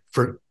like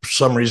for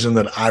some reason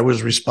that I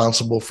was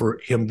responsible for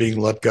him being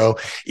let go,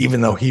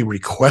 even though he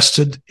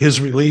requested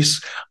his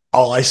release.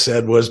 All I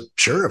said was,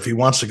 sure, if he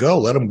wants to go,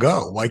 let him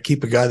go. Why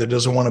keep a guy that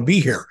doesn't want to be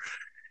here?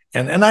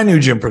 And I knew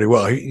Jim pretty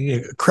well.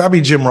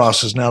 Crabby Jim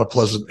Ross is not a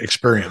pleasant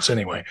experience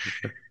anyway.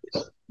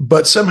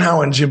 But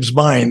somehow in Jim's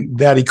mind,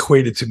 that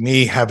equated to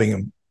me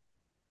having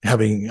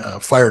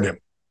fired him.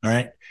 All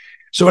right.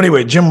 So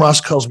anyway, Jim Ross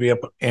calls me up,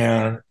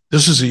 and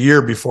this is a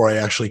year before I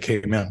actually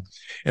came in. And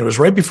it was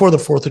right before the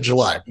 4th of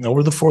July. And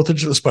over the 4th of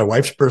July, it's my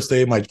wife's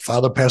birthday. My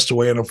father passed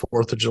away on the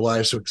 4th of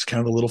July. So it's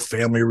kind of a little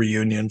family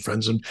reunion,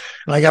 friends. And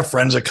I got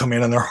friends that come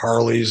in their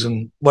Harleys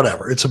and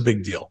whatever. It's a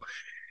big deal.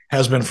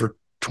 Has been for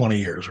 20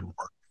 years or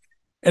more.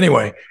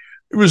 Anyway,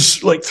 it was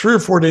 3 or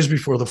 4 days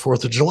before the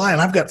 4th of July.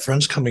 And I've got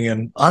friends coming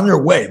in on their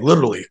way,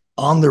 literally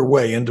on their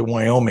way into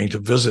Wyoming to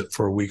visit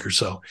for a week or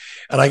so.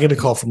 And I get a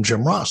call from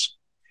Jim Ross.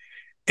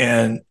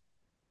 And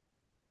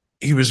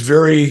he was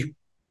very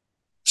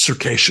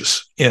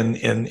circassious in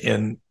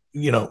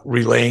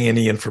relaying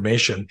any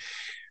information.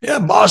 Yeah,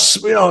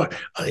 boss,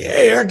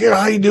 hey, Eric,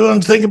 how you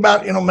doing? Think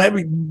about,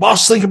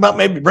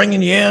 maybe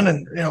bringing you in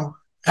and,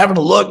 having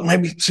a look,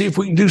 maybe see if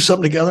we can do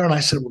something together. And I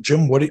said, well,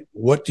 Jim,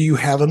 what do you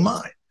have in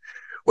mind?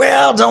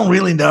 Well, don't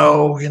really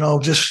know,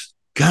 just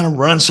kind of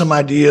run some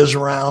ideas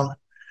around.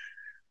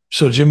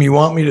 So, Jim, you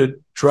want me to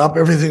drop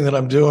everything that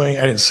I'm doing?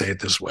 I didn't say it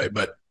this way,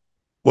 but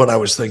what I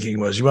was thinking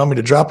was, you want me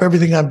to drop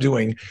everything I'm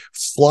doing,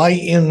 fly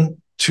in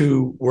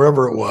to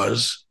wherever it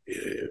was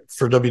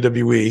for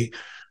WWE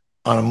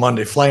on a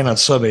Monday, fly in on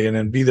Sunday, and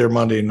then be there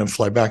Monday and then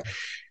fly back.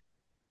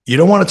 You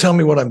don't want to tell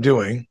me what I'm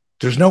doing.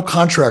 There's no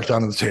contract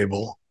on the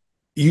table.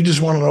 You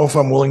just want to know if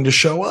I'm willing to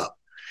show up.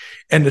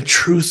 And the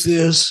truth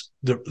is,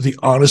 the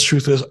honest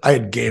truth is, I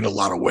had gained a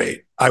lot of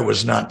weight. I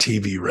was not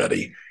TV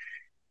ready.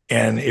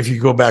 And if you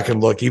go back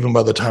and look, even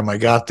by the time I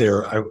got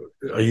there,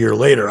 a year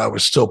later, I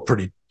was still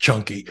pretty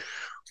chunky.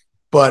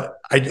 But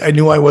I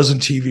knew I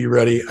wasn't TV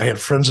ready. I had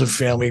friends and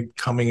family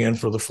coming in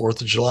for the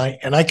 4th of July.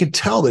 And I could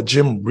tell that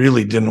Jim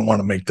really didn't want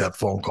to make that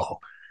phone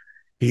call.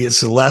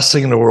 It's the last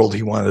thing in the world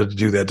he wanted to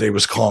do that day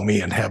was call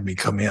me and have me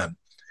come in.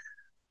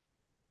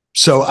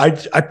 So I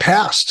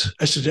passed.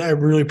 I said, I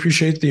really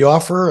appreciate the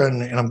offer.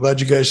 And I'm glad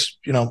you guys,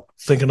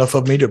 think enough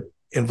of me to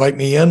invite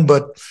me in,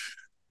 but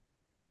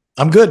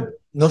I'm good.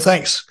 No,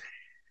 thanks.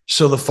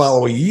 So the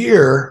following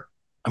year,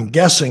 I'm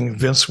guessing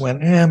Vince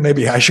went,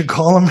 maybe I should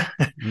call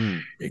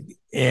him.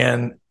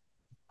 And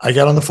I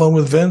got on the phone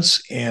with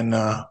Vince, and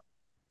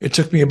it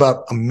took me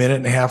about a minute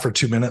and a half or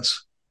 2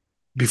 minutes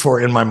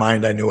before in my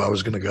mind I knew I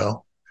was going to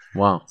go.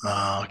 Wow.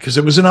 Because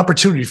it was an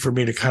opportunity for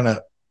me to kind of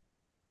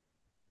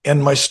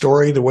end my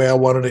story the way I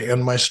wanted to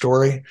end my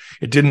story.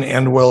 It didn't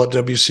end well at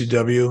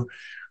WCW.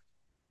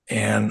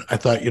 And I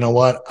thought, you know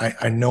what?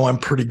 I know I'm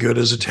pretty good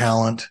as a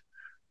talent.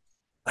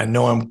 I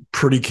know I'm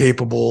pretty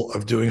capable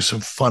of doing some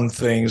fun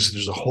things.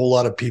 There's a whole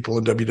lot of people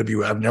in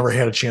WWE I've never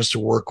had a chance to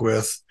work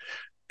with.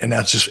 And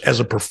that's just, as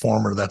a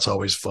performer, that's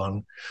always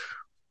fun.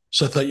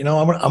 So I thought, I'm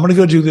going to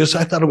go do this.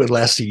 I thought it would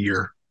last a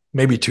year,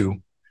 maybe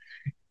 2.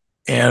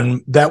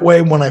 And that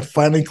way, when I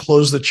finally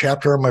close the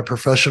chapter of my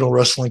professional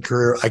wrestling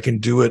career, I can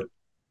do it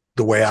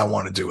the way I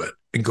want to do it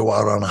and go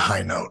out on a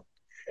high note.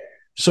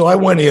 So I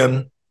went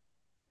in,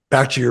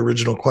 back to your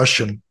original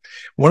question.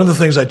 One of the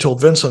things I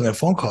told Vince on that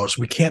phone call is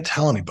we can't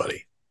tell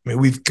anybody. I mean,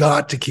 we've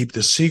got to keep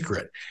this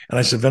secret. And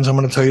I said, Vince, I'm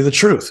going to tell you the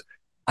truth.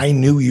 I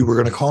knew you were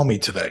going to call me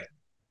today.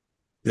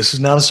 This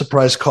is not a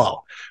surprise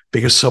call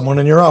because someone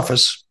in your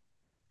office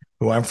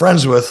who I'm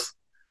friends with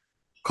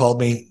called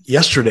me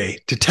yesterday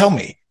to tell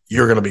me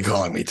you're going to be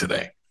calling me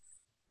today.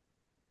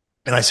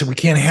 And I said, we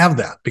can't have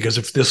that because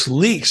if this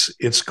leaks,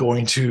 it's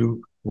going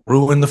to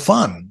ruin the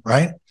fun,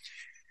 right?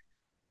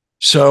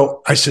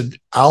 So I said,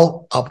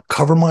 I'll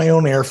cover my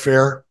own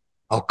airfare.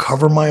 I'll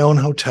cover my own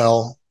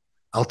hotel.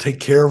 I'll take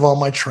care of all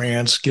my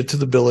trans, get to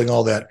the building,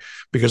 all that.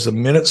 Because the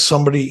minute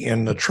somebody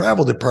in the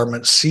travel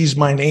department sees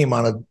my name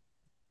on an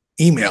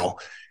email,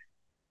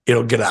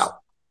 it'll get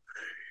out.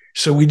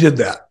 So we did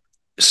that.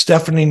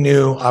 Stephanie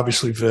knew,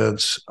 obviously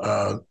Vince,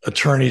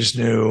 attorneys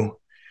knew.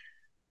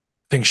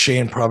 I think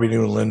Shane probably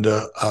knew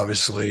Linda,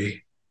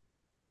 obviously.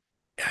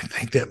 I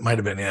think that might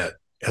have been it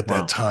at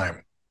that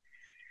time.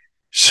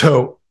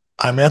 So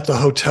I'm at the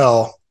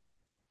hotel.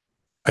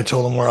 I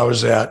told them where I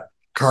was at.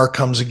 Car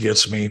comes and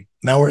gets me.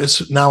 Now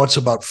it's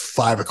about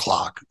 5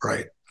 o'clock,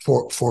 right?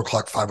 4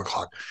 o'clock, 5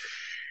 o'clock.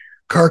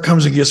 Car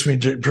comes and gets me,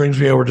 brings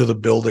me over to the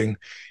building,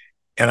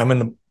 and I'm in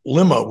the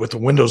limo with the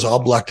windows all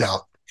blacked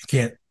out.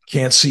 You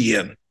can't see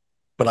in,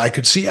 but I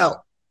could see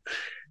out.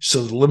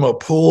 So the limo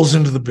pulls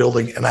into the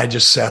building, and I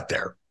just sat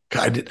there.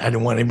 I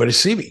didn't want anybody to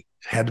see me.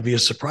 It had to be a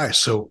surprise.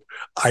 So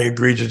I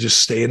agreed to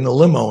just stay in the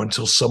limo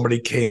until somebody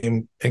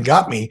came and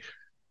got me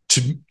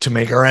to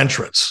make our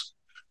entrance.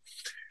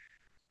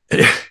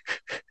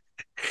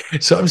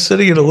 So I'm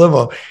sitting in a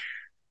limo,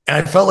 and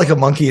I felt like a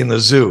monkey in the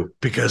zoo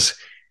because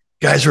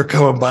guys were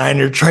coming by and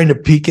they're trying to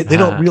peek it. They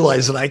don't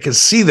realize that I can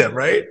see them,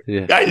 right?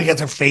 Yeah. Guys got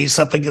their face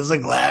up against the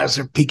glass.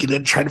 They're peeking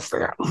in, trying to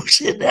figure out who's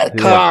in that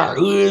car.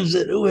 Who is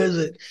it? Who is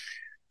it?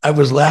 I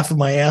was laughing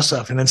my ass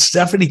off. And then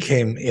Stephanie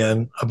came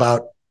in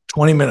about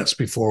 20 minutes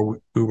before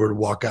we were to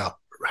walk out,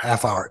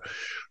 half hour.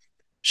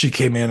 She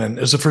came in, and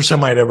it was the first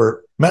time I'd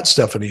ever met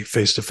Stephanie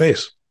face to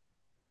face.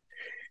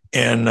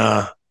 And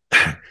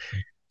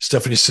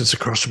Stephanie sits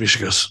across from me. She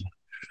goes,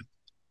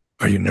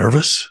 "Are you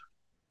nervous?"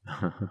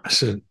 I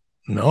said,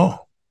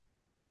 "No,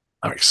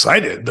 I'm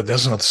excited, but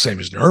that's not the same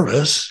as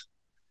nervous."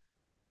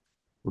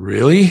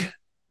 "Really?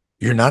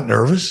 You're not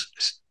nervous?"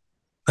 I said,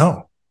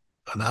 "No,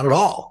 not at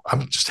all.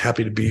 I'm just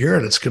happy to be here,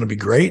 and it's going to be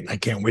great. I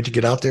can't wait to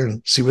get out there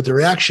and see what the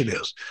reaction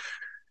is."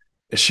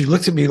 And she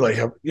looked at me like,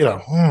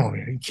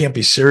 you can't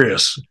be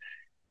serious.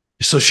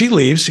 So she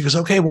leaves. She goes,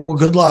 "Okay, well,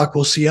 good luck.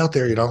 We'll see you out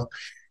there,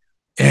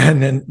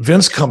 And then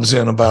Vince comes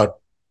in about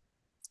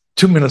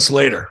 2 minutes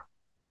later.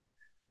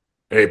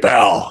 "Hey,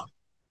 pal,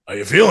 how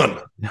you feeling?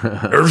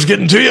 Nerves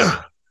getting to you?"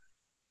 I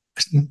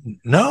said,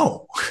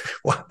 "No."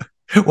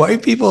 Why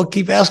people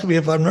keep asking me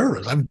if I'm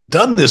nervous? I've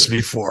done this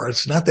before.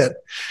 It's not that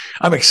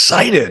I'm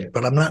excited,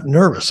 but I'm not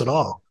nervous at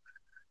all.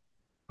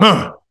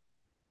 "Huh.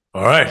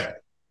 All right.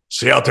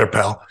 See you out there,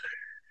 pal."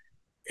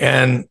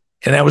 And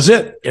that was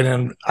it. And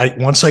then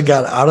once I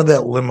got out of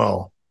that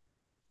limo,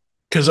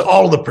 because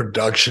all the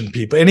production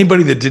people,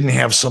 anybody that didn't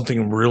have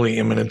something really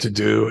imminent to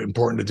do,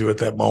 important to do at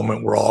that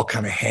moment, were all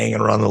kind of hanging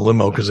around the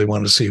limo because they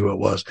wanted to see who it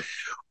was.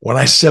 When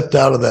I stepped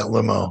out of that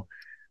limo,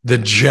 the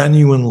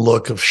genuine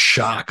look of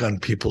shock on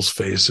people's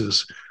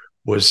faces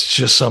was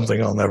just something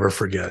I'll never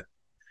forget.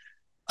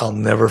 I'll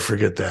never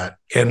forget that.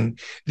 And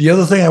the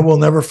other thing I will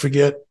never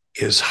forget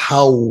is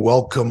how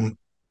welcome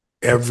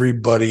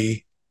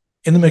everybody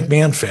in the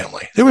McMahon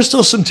family. There was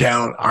still some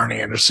talent, Arn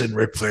Anderson,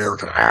 Ric Flair,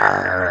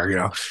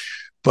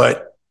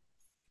 but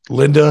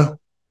Linda,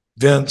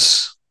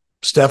 Vince,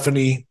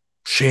 Stephanie,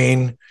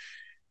 Shane,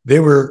 they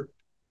were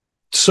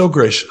so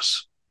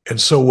gracious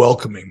and so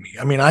welcoming me.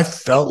 I mean, I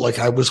felt like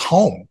I was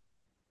home.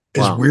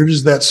 As Wow. weird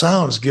as that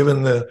sounds,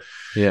 given the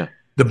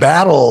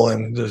battle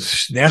and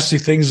the nasty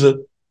things that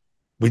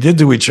we did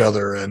to each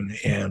other,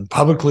 and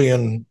publicly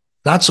and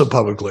not so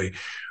publicly,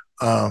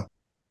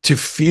 to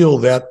feel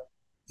that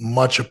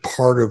much a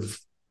part of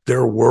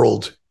their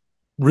world,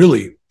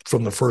 really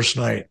from the first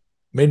night,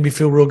 made me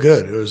feel real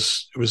good. It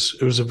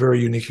was a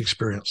very unique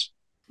experience.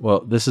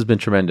 Well, this has been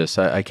tremendous.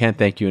 I can't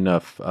thank you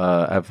enough.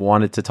 I've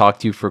wanted to talk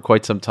to you for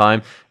quite some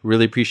time.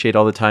 Really appreciate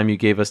all the time you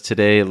gave us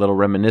today, a little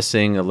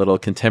reminiscing, a little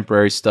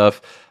contemporary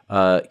stuff.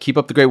 Keep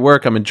up the great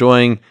work. I'm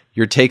enjoying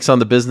your takes on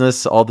the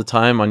business all the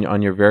time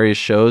on your various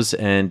shows.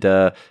 And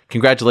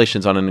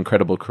congratulations on an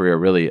incredible career.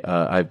 Really,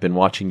 I've been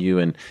watching you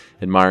and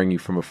admiring you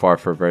from afar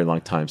for a very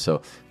long time.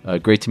 So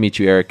great to meet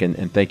you, Eric,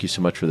 and thank you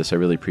so much for this. I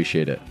really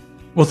appreciate it.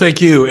 Well,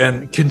 thank you,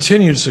 and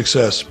continued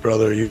success,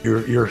 brother.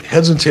 You're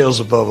heads and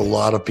tails above a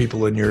lot of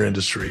people in your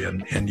industry,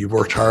 and you've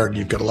worked hard, and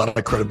you've got a lot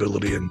of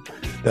credibility, and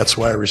that's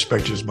why I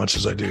respect you as much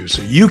as I do.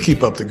 So you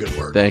keep up the good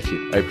work. Thank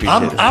you. I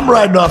appreciate it. I'm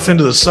riding off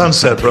into the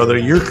sunset, brother.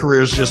 Your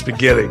career is just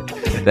beginning.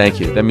 Thank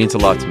you. That means a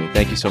lot to me.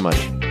 Thank you so much.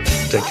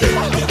 Take care.